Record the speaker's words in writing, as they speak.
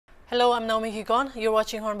Hello, I'm Naomi Hikon. You're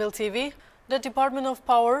watching Hornbill TV. The Department of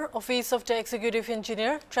Power, Office of the Executive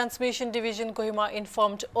Engineer, Transmission Division Kohima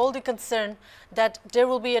informed all the concerned that there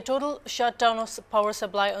will be a total shutdown of power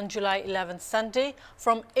supply on July 11, Sunday,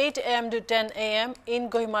 from 8 a.m. to 10 a.m. in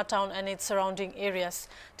Kohima town and its surrounding areas.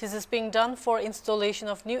 This is being done for installation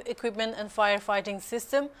of new equipment and firefighting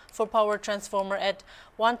system for power transformer at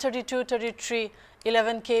 132-33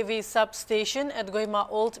 11 kV substation at Kohima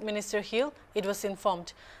Old Minister Hill, it was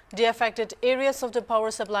informed. The affected areas of the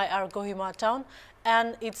power supply are Kohima town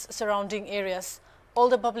and its surrounding areas. All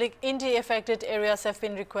the public in the affected areas have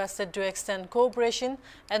been requested to extend cooperation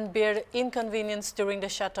and bear inconvenience during the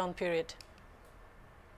shutdown period.